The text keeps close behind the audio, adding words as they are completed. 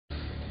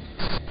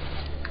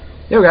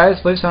Yo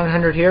guys,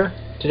 Blue900 here.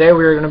 Today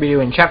we are going to be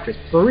doing Chapter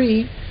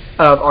 3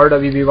 of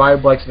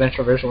RWBY, Blake's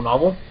Adventure Visual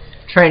Novel,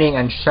 Training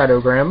and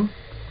Shadowgrim.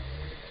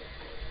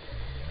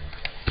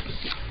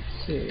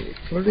 Let's see,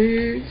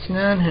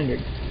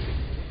 Blue900.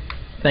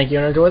 Thank you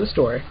and enjoy the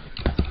story.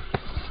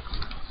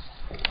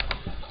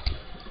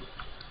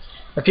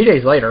 A few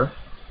days later.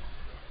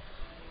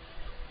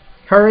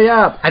 Hurry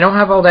up! I don't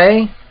have all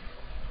day.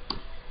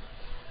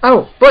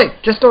 Oh, Blake!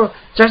 Just a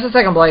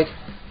second, Blake.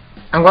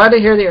 I'm glad to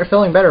hear that you're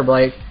feeling better,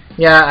 Blake.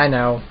 Yeah, I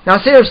know. Now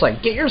seriously,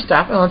 get your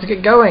stuff and let's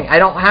get going. I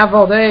don't have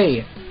all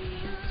day.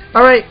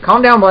 Alright,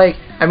 calm down, Blake.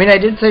 I mean, I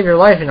did save your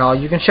life and all.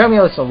 You can show me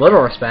at least a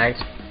little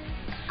respect.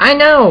 I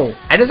know!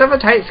 I just have a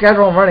tight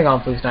schedule I'm running on,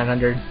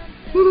 Blue900.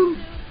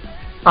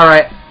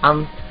 Alright,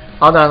 I'm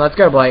all done. Let's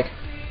go, Blake.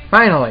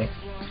 Finally.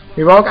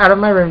 We walk out of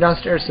my room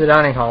downstairs to the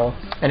dining hall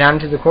and out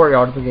into the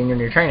courtyard to begin your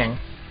new training.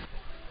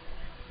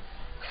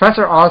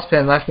 Professor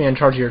Ozpin left me in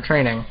charge of your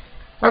training.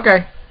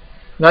 Okay.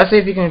 Let's see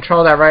if you can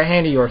control that right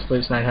hand of yours,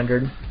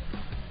 Blue900.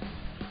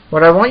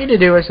 What I want you to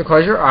do is to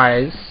close your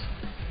eyes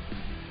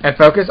and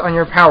focus on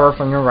your power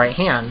from your right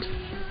hand.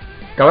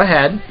 Go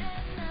ahead.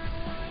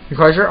 You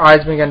close your eyes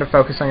and begin to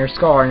focus on your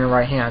scar on your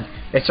right hand.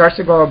 It starts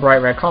to glow a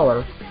bright red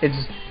color.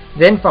 It's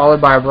then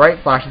followed by a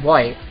bright flash of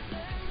light.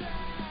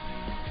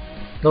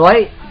 The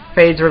light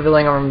fades,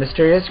 revealing a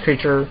mysterious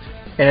creature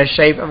in the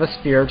shape of a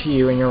sphere to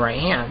you in your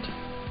right hand.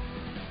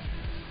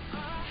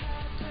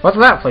 What's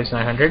that,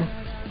 Blue900?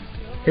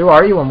 Who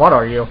are you and what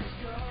are you?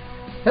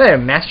 Hello,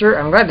 Master.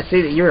 I'm glad to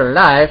see that you're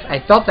alive.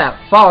 I thought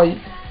that fall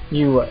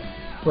you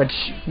would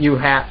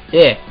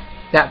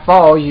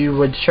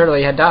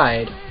surely have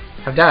died.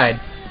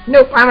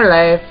 Nope, I'm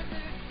alive.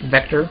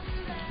 Vector.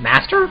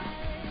 Master?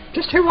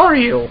 Just who are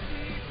you?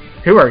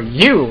 Who are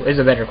you is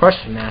a better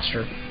question,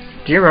 Master.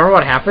 Do you remember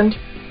what happened?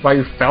 Why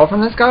you fell from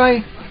the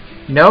sky?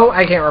 No,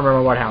 I can't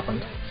remember what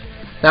happened.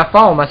 That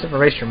fall must have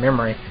erased your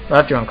memory,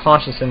 left you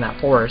unconscious in that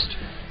forest.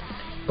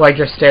 Blake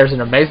just stares in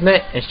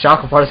amazement and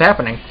shock of what is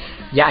happening.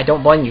 Yeah, I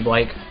don't blame you,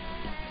 Blake.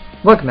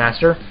 Look,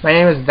 Master, my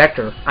name is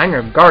Vector. I'm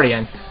your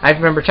guardian. I've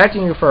been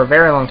protecting you for a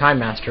very long time,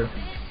 Master.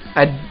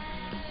 I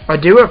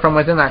do it from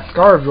within that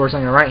scar of yours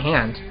on your right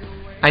hand.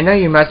 I know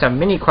you must have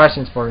many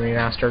questions for me,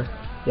 Master.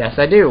 Yes,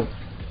 I do.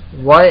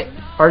 What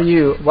are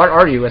you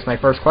is my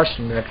first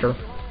question, Vector,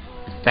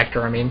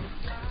 I mean.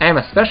 I am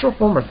a special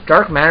form of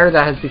dark matter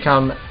that has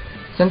become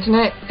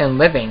sentient and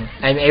living.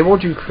 I am able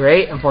to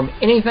create and form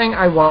anything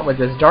I want with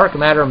this dark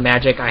matter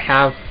magic I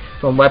have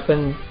from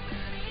weapons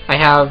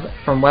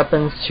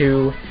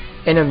to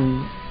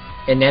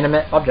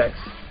inanimate objects.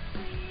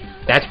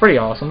 That's pretty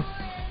awesome.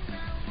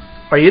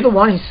 Are you the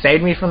one who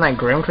saved me from that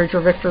grim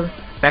creature, Vector?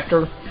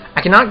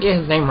 I cannot get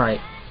his name right.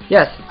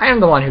 Yes, I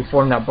am the one who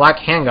formed that black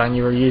handgun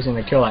you were using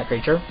to kill that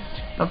creature.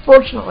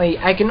 Unfortunately,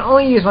 I can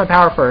only use my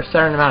power for a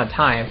certain amount of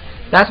time.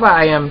 That's why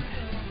I am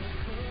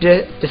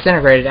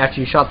disintegrated after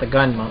you shot the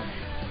gun,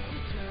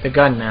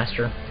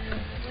 Master.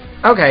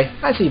 Okay,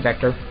 I see,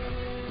 Vector.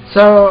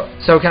 So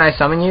can I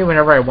summon you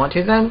whenever I want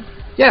to then?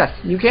 Yes,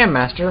 you can,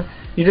 Master.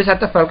 You just have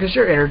to focus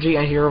your energy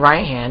into your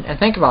right hand and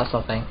think about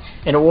something,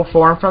 and it will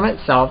form from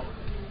itself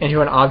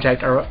into an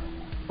object or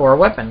a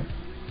weapon.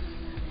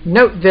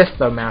 Note this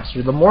though,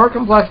 Master. The more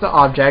complex the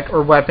object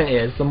or weapon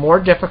is, the more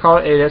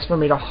difficult it is for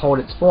me to hold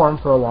its form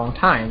for a long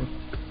time.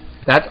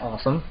 That's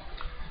awesome.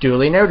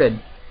 Duly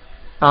noted.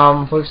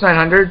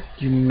 Blue900,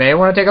 you may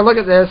want to take a look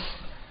at this.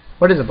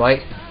 What is it,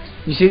 Blake?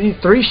 You see these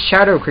three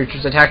shadow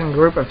creatures attacking a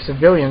group of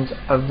civilians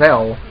of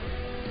Vale.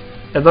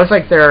 It looks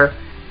like they're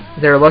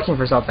looking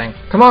for something.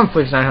 Come on,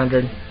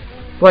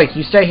 Blue900. Blake,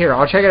 you stay here.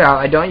 I'll check it out.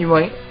 I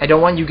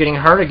don't want you getting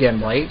hurt again,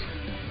 Blake.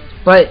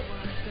 But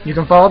you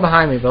can follow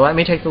behind me, but let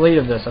me take the lead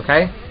of this,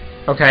 okay?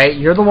 Okay,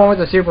 you're the one with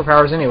the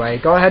superpowers anyway.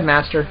 Go ahead,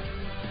 Master.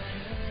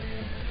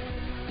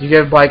 You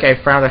give Blake a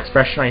frowned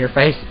expression on your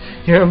face.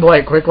 You and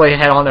Blake quickly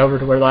head on over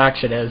to where the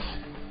action is.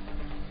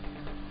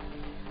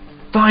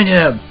 Find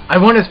him! I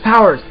want his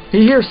powers!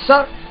 He's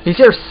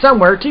here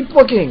somewhere! Keep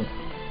looking!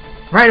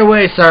 Right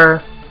away,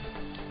 sir!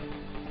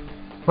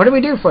 What do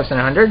we do,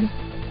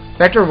 Blue900?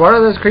 Vector, what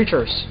are those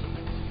creatures?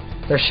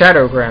 They're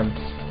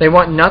Shadowgrim. They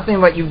want nothing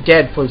but you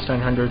dead,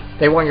 Blue900.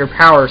 They want your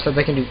power so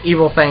they can do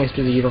evil things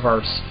to the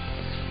universe.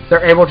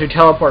 They're able to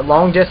teleport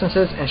long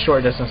distances and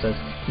short distances.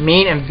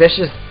 Mean and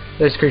vicious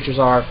those creatures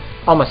are,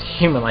 almost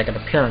human-like in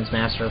appearance,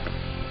 Master.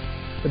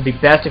 It would be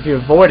best if you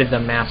avoided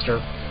them,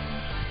 Master.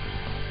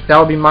 That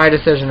will be my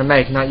decision to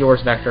make, not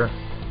yours, Vector.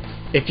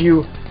 If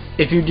you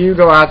do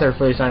go out there,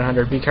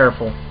 Blue900, be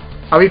careful.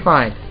 I'll be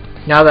fine,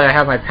 now that I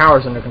have my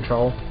powers under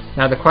control.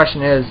 Now the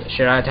question is,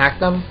 should I attack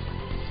them?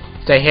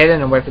 Stay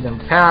hidden and wait for them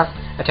to pass.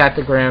 Attack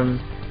the Grim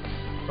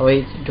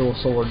Elite Dual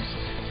Swords.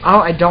 Oh,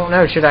 I don't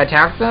know. Should I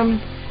attack them?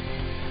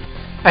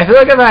 I feel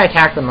like if I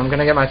attack them, I'm going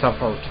to get myself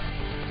hurt.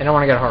 I don't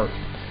want to get hurt.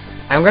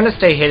 I'm going to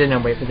stay hidden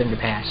and wait for them to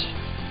pass.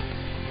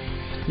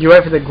 You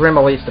wait for the Grim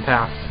Elites to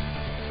pass.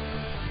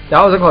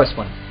 That was a close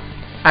one.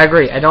 I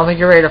agree. I don't think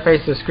you're ready to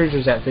face those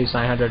creatures yet,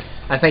 Blue900.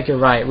 I think you're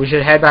right. We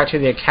should head back to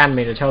the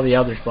academy to tell the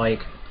others, Blake.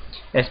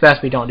 It's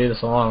best we don't do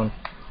this alone.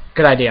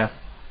 Good idea.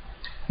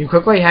 You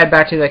quickly head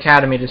back to the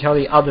academy to tell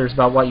the others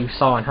about what you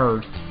saw and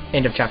heard.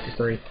 End of Chapter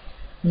 3.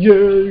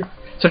 Yay!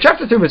 So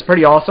Chapter 3 was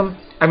pretty awesome.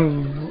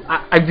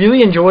 I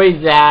really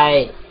enjoyed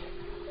that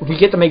we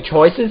get to make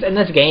choices in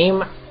this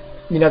game.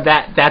 You know,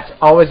 that's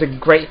always a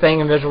great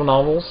thing in visual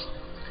novels.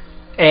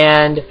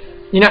 And,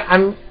 you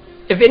know,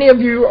 if any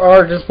of you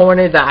are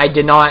disappointed that I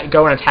did not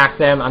go and attack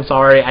them, I'm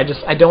sorry. I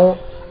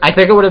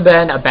think it would have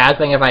been a bad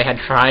thing if I had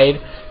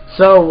tried.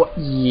 So,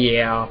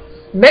 yeah.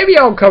 Maybe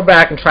I'll go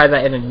back and try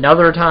that in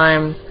another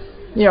time.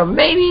 You know,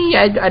 maybe.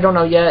 I don't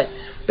know yet.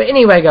 But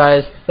anyway,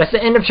 guys, that's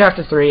the end of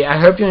Chapter 3. I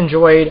hope you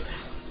enjoyed.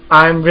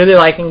 I'm really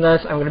liking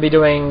this. I'm going to be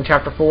doing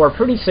Chapter 4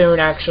 pretty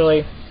soon,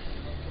 actually.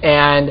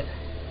 And,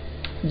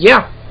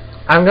 yeah.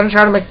 I'm going to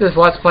try to make this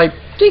Let's Play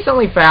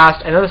decently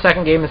fast. I know the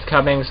second game is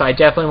coming, so I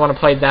definitely want to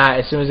play that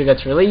as soon as it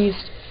gets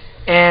released.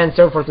 And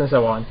so forth and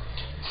so on.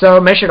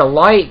 So, make sure to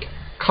like,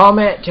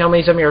 comment, tell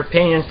me some of your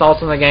opinions,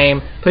 thoughts on the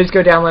game. Please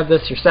go download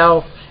this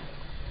yourself.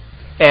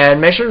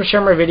 And make sure to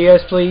share my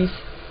videos, please.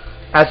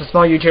 As a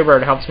small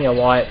YouTuber, it helps me a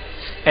lot.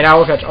 And I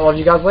will catch all of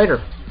you guys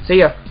later. See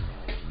ya.